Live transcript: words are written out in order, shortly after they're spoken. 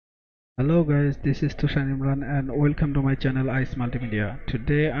Hello guys, this is Tushan Imran and welcome to my channel Ice Multimedia.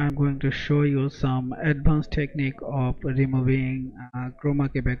 Today I'm going to show you some advanced technique of removing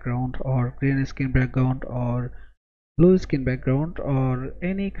chroma key background or green screen background or blue screen background or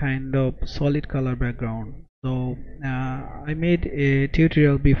any kind of solid color background. So I made a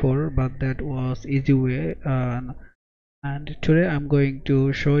tutorial before, but that was easy way, and today I'm going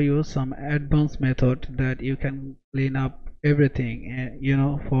to show you some advanced method that you can clean up everything.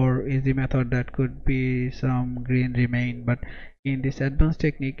 For easy method that could be some green remain, but in this advanced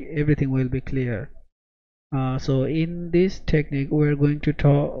technique everything will be clear. So in this technique we're going to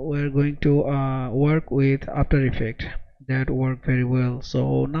work with After Effects that work very well.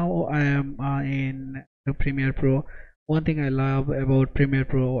 So now I am in the Premiere Pro. One thing I love about Premiere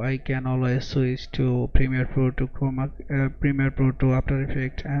Pro, I can always switch to Premiere Pro to Premiere Pro to After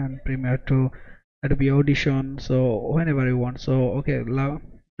Effects and Premiere to Adobe Audition, so whenever you want. So okay,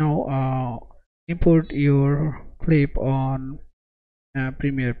 now import your clip on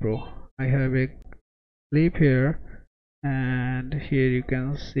Premiere Pro. I have a clip here, and here you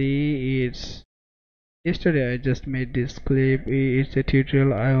can see it's yesterday I just made this clip. It's a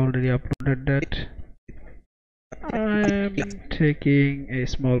tutorial, I already uploaded that. I'm taking a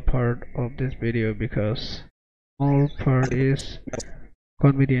small part of this video because small part is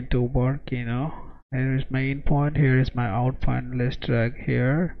convenient to work. Here is my in point, here is my out point. Let's drag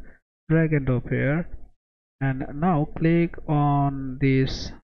here, drag and drop here, and now click on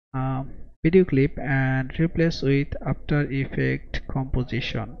this video clip and replace with After Effect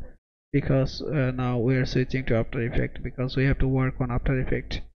composition, because now we are switching to After Effect because we have to work on After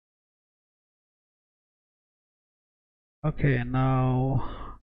Effect. Okay, now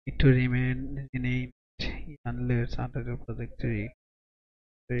need to rename it, and let's under the project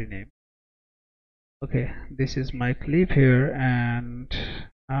rename. Okay, this is my clip here, and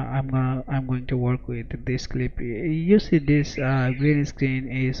I'm going to work with this clip. You see this green screen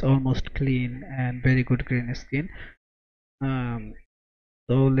is almost clean and very good green screen. um,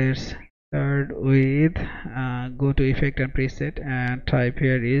 so let's start with go to effect and preset and type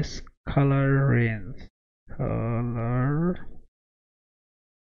here is color range,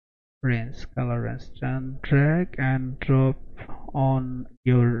 and drag and drop on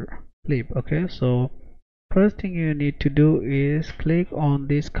your clip. Okay, so first thing you need to do is click on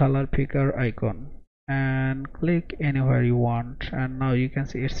this color picker icon and click anywhere you want, and now you can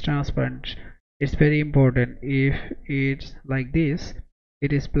see it's transparent. It's very important. If it's like this,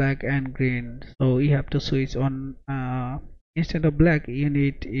 it is black and green, so you have to switch on instead of black you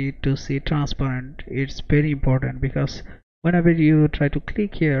need it to see transparent. It's very important because whenever you try to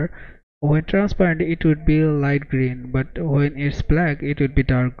click here, when transparent it would be light green, but when it's black it would be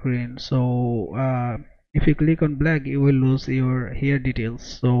dark green. So if you click on black you will lose your hair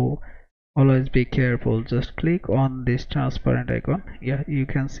details, so always be careful. Just click on this transparent icon. Yeah, you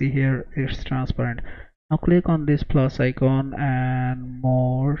can see here it's transparent. Now click on this plus icon and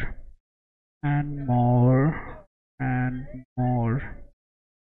more and more and more.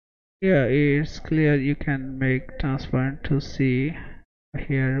 Yeah, it's clear. You can make transparent to see.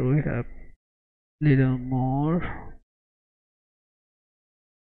 Here we have little more.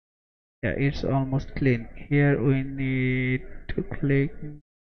 Yeah, it's almost clean. Here we need to click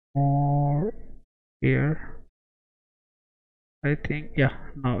more here. I think, yeah,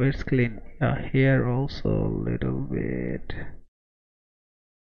 now it's clean. Yeah, here also a little bit.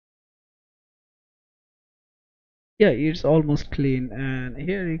 Yeah, it's almost clean, and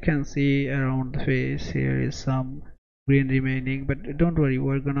here you can see around the face here is some green remaining, but don't worry,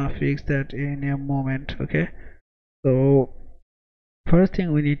 we're gonna fix that in a moment. Okay, so first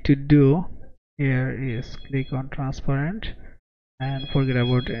thing we need to do here is click on transparent and forget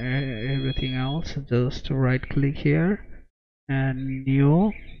about everything else. Just right click here and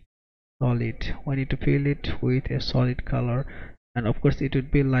new solid. We need to fill it with a solid color, and of course it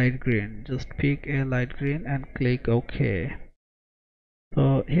would be light green. Just pick a light green and click OK.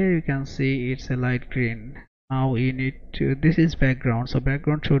 So here you can see it's a light green. Now you need to, this is background, so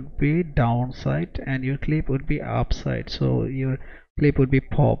background should be downside and your clip would be upside, so your clip would be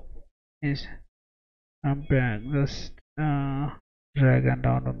pop. Is back, just drag and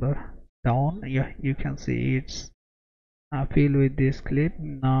down on the down. Yeah, you can see it's fill with this clip.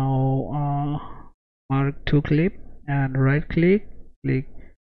 Now mark to clip and right click, click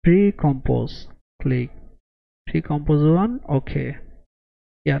pre-compose, click pre-compose one. Okay,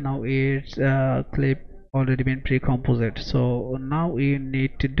 yeah, now it's clip already been pre-composed. So now you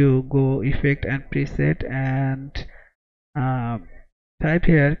need to do go effect and preset and uh, type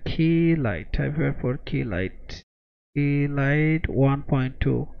here key light, type here for key light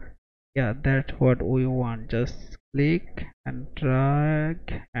 1.2. Yeah, that's what we want. Just click and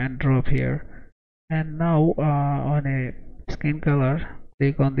drag and drop here. And now on a skin color,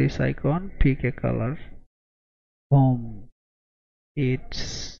 click on this icon, pick a color. Boom,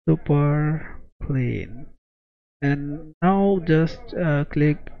 it's super clean. And now just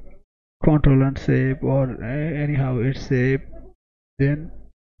click Control and save, or anyhow it's saved. Then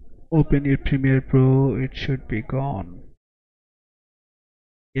open your Premiere Pro. It should be gone.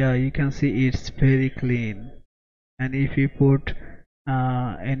 Yeah, you can see it's very clean. And if you put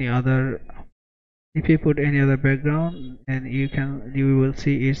any other, if you put any other background, and you will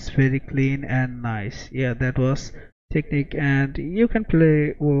see it's very clean and nice. Yeah, that was technique, and you can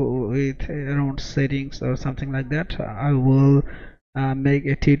play with around settings or something like that. I will make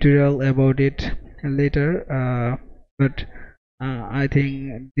a tutorial about it later, but I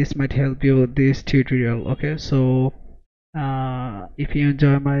think this might help you with this tutorial. Okay, so if you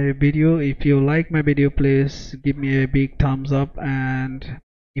enjoy my video, if you like my video, please give me a big thumbs up, and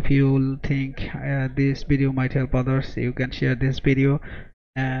if you think this video might help others, you can share this video,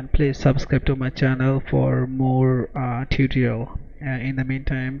 and please subscribe to my channel for more tutorial. In the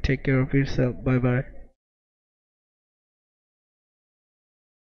meantime, take care of yourself. Bye bye.